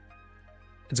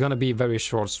it's gonna be a very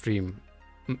short stream,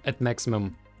 at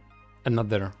maximum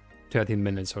another 13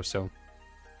 minutes or so,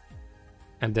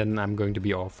 and then I'm going to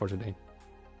be off for today.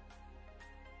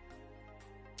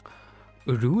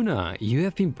 Runa, you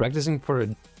have been practicing for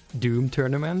a Doom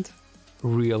tournament?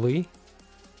 Really?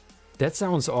 That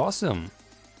sounds awesome.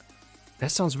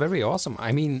 That sounds very awesome.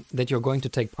 I mean, that you're going to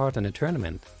take part in a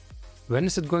tournament. When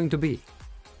is it going to be?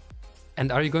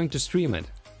 And are you going to stream it?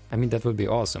 I mean, that would be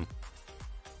awesome.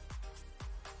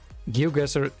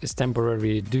 GeoGuessr is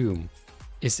temporary, Doom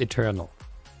is eternal.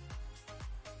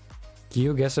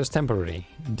 GeoGuessr is temporary,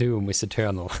 Doom is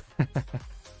eternal.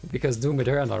 Because Doom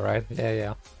Eternal, right?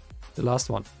 Yeah. The last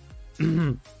one.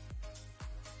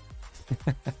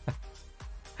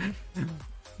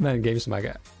 Man, Games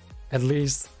Maga, at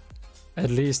least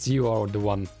you are the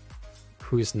one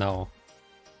who is now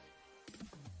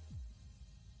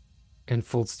in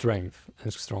full strength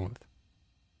and strong.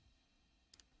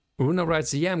 Runa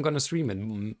writes, yeah, I'm gonna stream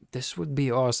it. This would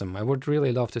be awesome. I would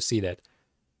really love to see that.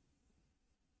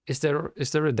 Is there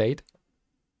a date?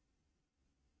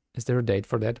 Is there a date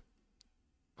for that?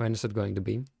 When is it going to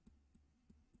be?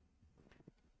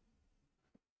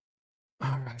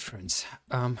 Alright, friends.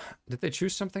 Did they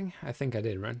choose something? I think I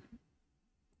did, right?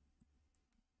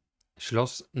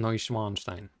 Schloss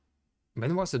Neuschwanstein.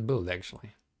 When was it built,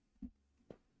 actually?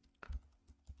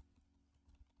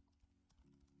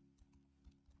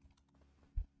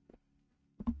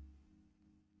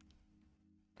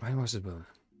 When was it built?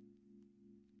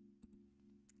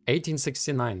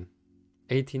 1869.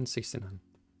 1869.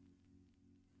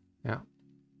 Yeah.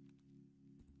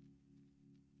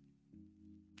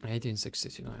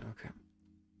 1869, okay.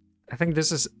 I think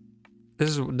this is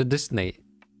the Disney,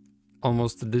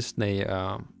 almost the Disney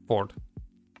port.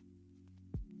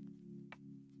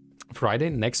 Friday,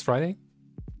 next Friday?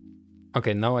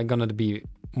 Okay, now I'm gonna be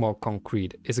more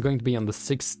concrete. Is it going to be on the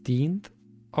 16th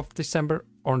of December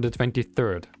or on the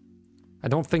 23rd? I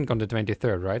don't think on the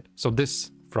 23rd, right? So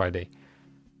this Friday.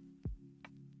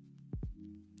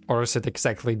 Or is it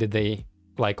exactly the day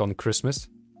like on Christmas?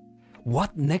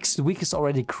 What? Next week is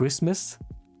already Christmas?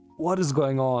 What is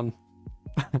going on?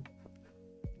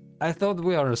 I thought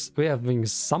we are having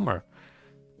summer.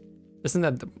 Isn't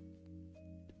that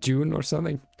June or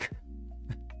something?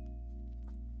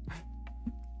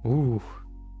 Ooh.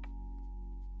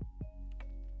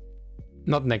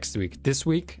 Not next week. This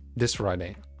week, this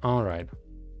Friday. All right.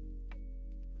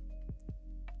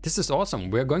 This is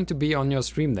awesome. We're going to be on your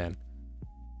stream then.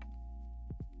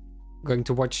 Going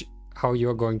to watch how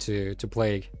you're going to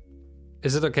play.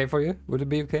 Is it okay for you? Would it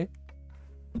be okay?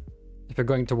 If you're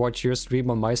going to watch your stream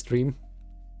on my stream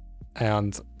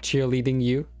and cheerleading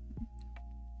you?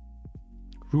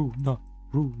 Runa.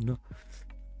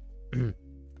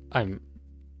 I'm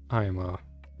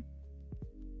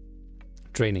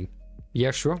training.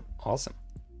 Yeah, sure. Awesome.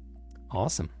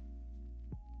 Awesome.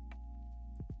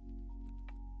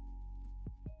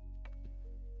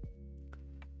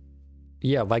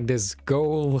 Yeah, like this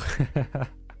goal.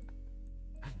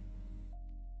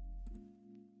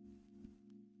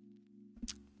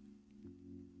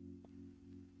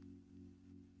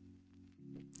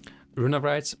 Runa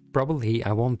writes, probably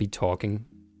I won't be talking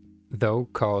though,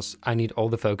 cause I need all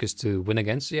the focus to win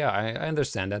against. Yeah, I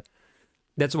understand that.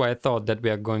 That's why I thought that we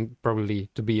are going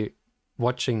probably to be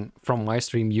watching from my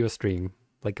stream, your stream,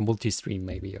 like a multi-stream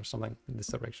maybe or something in this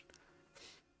direction.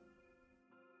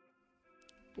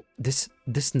 This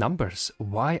numbers,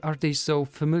 why are they so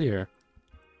familiar?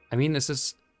 I mean, this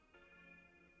is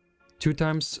 2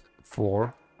 times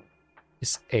 4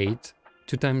 is 8.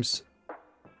 2 times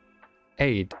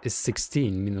 8 is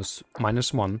 16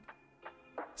 minus 1.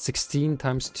 16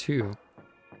 times 2.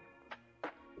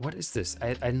 What is this?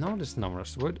 I know these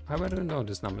numbers. How do I know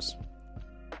these numbers?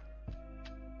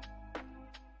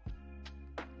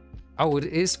 Oh, it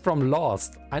is from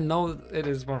Lost. I know it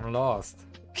is from Lost.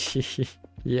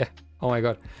 Yeah. Oh my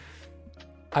god.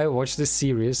 I watched this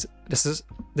series.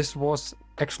 This was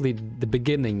actually the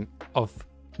beginning of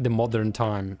the modern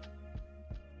time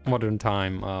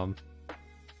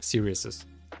serials.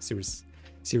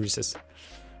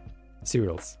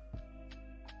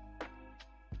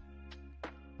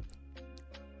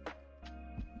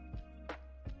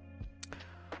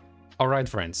 All right,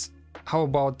 friends. How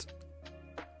about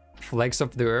Flags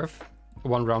of the Earth?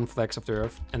 1 round Flags of the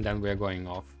Earth, and then we are going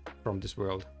off from this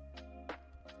world.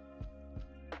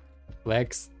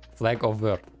 Flag of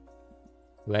Earth.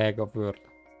 Flag of Earth.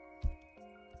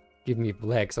 Give me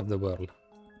flags of the world.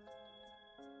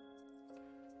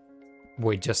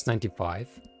 Wait, just 95?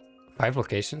 5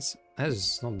 locations? That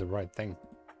is not the right thing.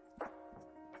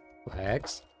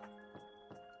 Flags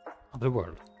of the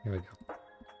world. Here we go.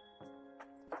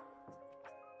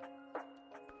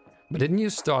 But didn't you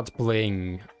start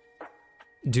playing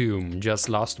Doom just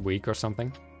last week or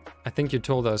something? I think you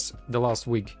told us the last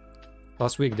week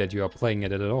that you are playing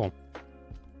it at all.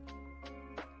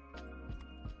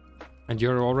 And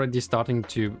you're already starting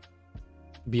to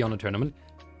be on a tournament.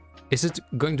 Is it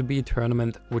going to be a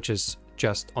tournament which is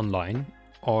just online?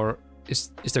 Or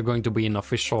is there going to be an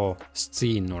official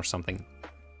scene or something?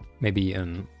 Maybe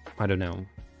in, I don't know.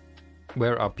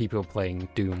 Where are people playing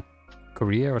Doom?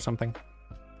 Korea or something?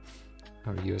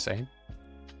 Or USA?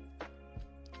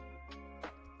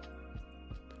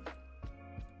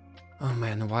 Oh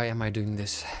man, why am I doing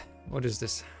this? What is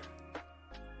this?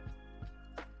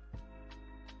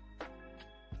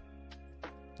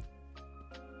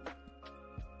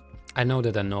 I know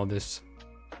that I know this.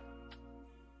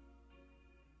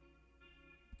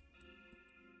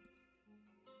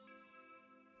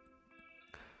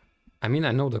 I mean,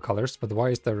 I know the colors, but why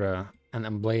is there an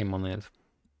emblem on it?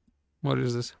 What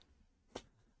is this?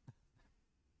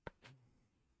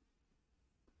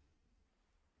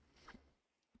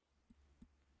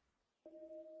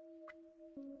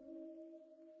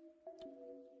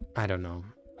 I don't know.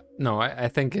 No, I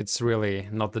think it's really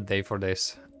not the day for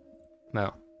this.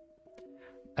 No.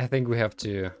 I think we have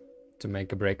to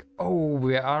make a break. Oh,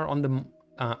 we are on the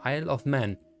Isle of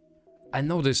Man. I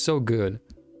know this so good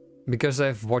because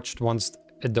I've watched once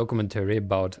a documentary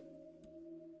about...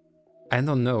 I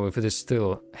don't know if it is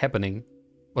still happening,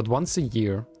 but once a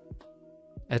year,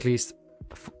 at least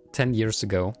 10 years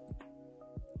ago,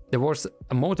 there was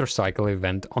a motorcycle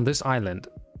event on this island.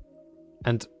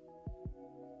 And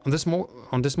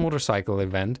on this motorcycle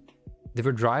event, they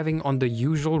were driving on the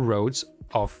usual roads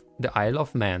of the Isle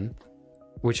of Man,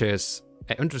 which is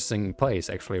an interesting place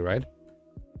actually, right?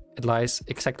 It lies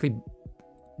exactly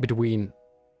between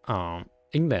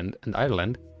England and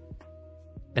Ireland.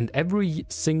 And every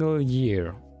single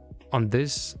year on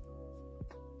this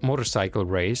motorcycle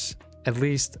race, at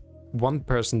least one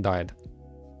person died.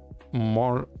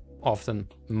 More often,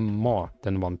 more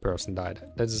than one person died.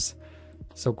 That is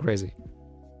so crazy.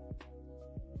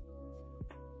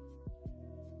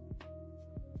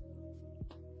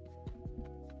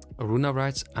 Runa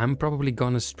writes, I'm probably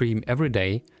gonna stream every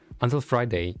day until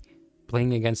Friday,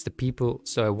 playing against the people,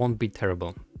 so I won't be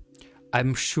terrible.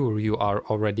 I'm sure you are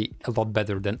already a lot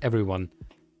better than everyone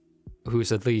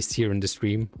who's at least here in the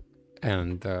stream,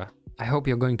 and I hope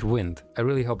you're going to win. I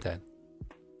really hope that.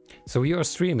 So you are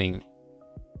streaming.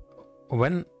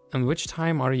 When and which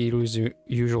time are you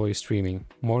usually streaming?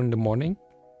 More in the morning?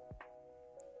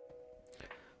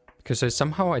 Because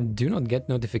somehow I do not get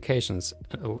notifications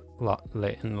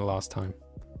late in the last time.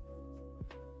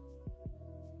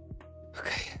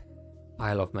 Okay.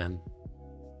 Isle of Man.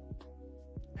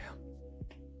 Yeah.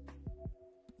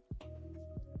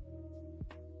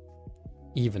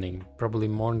 Evening. Probably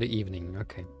more in the evening.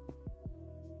 Okay.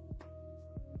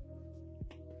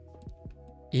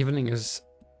 Evening is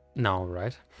now,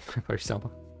 right? For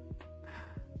example.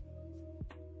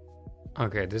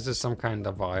 Okay, this is some kind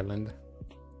of island.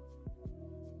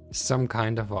 Some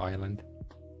kind of island.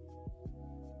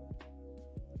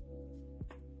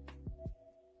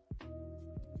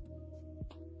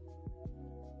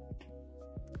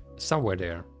 Somewhere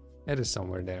there. It is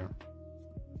somewhere there.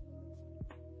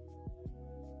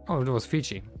 Oh, it was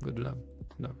Fiji. Good luck.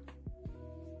 No.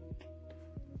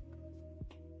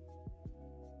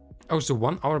 Oh, so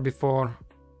 1 hour before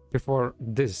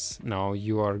this now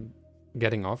you are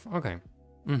getting off? Okay.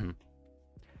 Mm-hmm.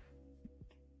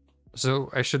 So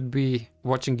I should be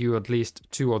watching you at least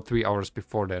 2 or 3 hours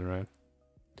before then, right?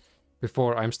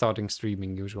 Before I'm starting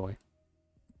streaming, usually.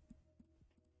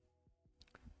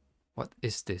 What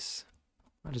is this?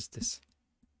 What is this?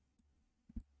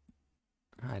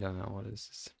 I don't know what is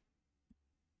this.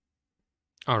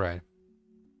 Alright.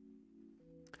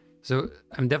 So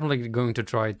I'm definitely going to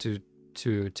try to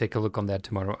take a look on that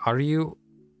tomorrow.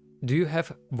 Do you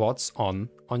have VODs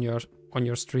on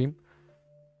your stream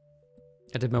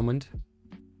at the moment?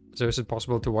 So is it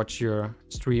possible to watch your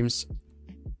streams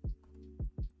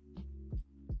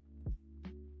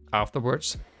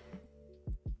afterwards?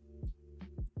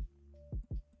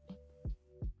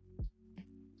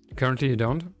 Currently you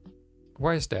don't?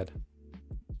 Why is that?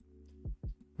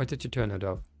 Why did you turn it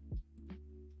off?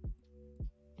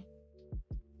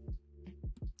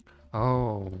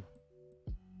 Oh.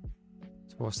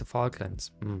 It was the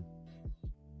Falklands. It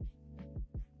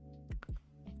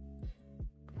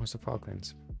was the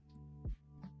Falklands.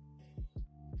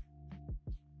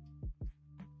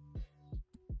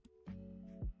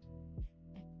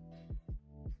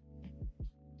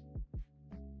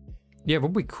 Yeah, it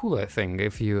would be cool, I think,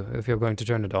 if you're going to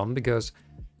turn it on, because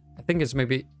I think it's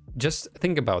maybe, just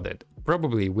think about it.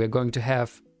 Probably we're going to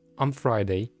have on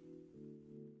Friday,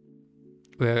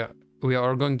 where we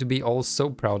are going to be all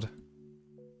so proud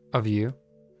of you,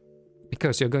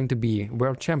 because you're going to be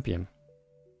world champion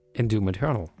in Doom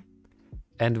Eternal.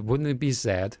 And wouldn't it be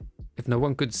sad if no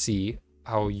one could see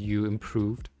how you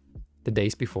improved the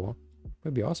days before? It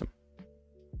would be awesome.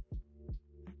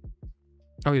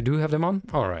 Oh, you do have them on?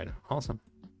 Alright, awesome.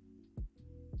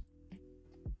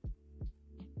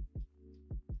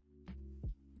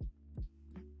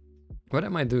 What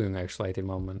am I doing actually at the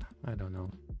moment? I don't know.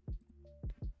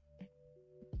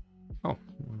 Oh,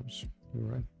 you're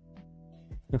right.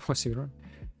 Was you right?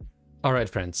 Alright,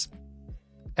 friends.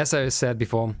 As I said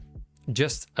before,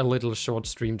 just a little short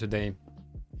stream today.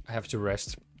 I have to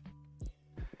rest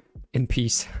in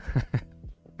peace.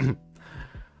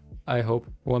 I hope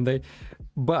one day.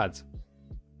 But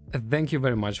thank you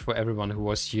very much for everyone who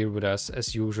was here with us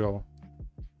as usual.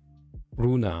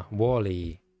 Runa,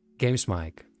 Wally, Games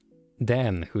Mike,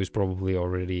 Dan, who's probably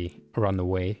already run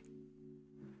away.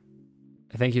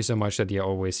 Thank you so much that you're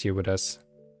always here with us.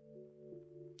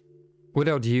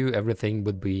 Without you, everything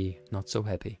would be not so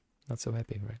happy. Not so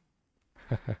happy,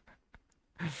 right?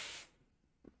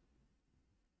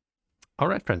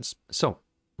 Alright, friends. So,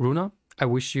 Runa, I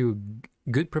wish you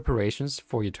good preparations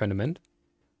for your tournament.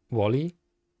 Wally,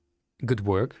 good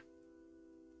work.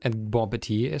 And bon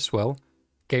appetit as well.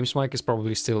 Games Mike is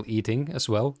probably still eating as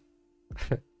well.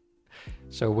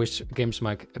 So wish Games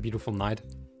Mike a beautiful night.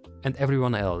 And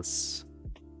everyone else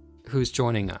who's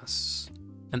joining us.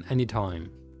 And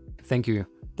anytime. Thank you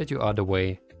that you are the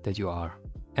way that you are.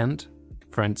 And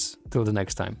friends, till the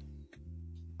next time.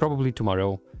 Probably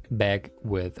tomorrow, back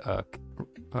with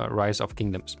Rise of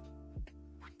Kingdoms.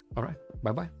 Alright,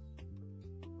 bye bye.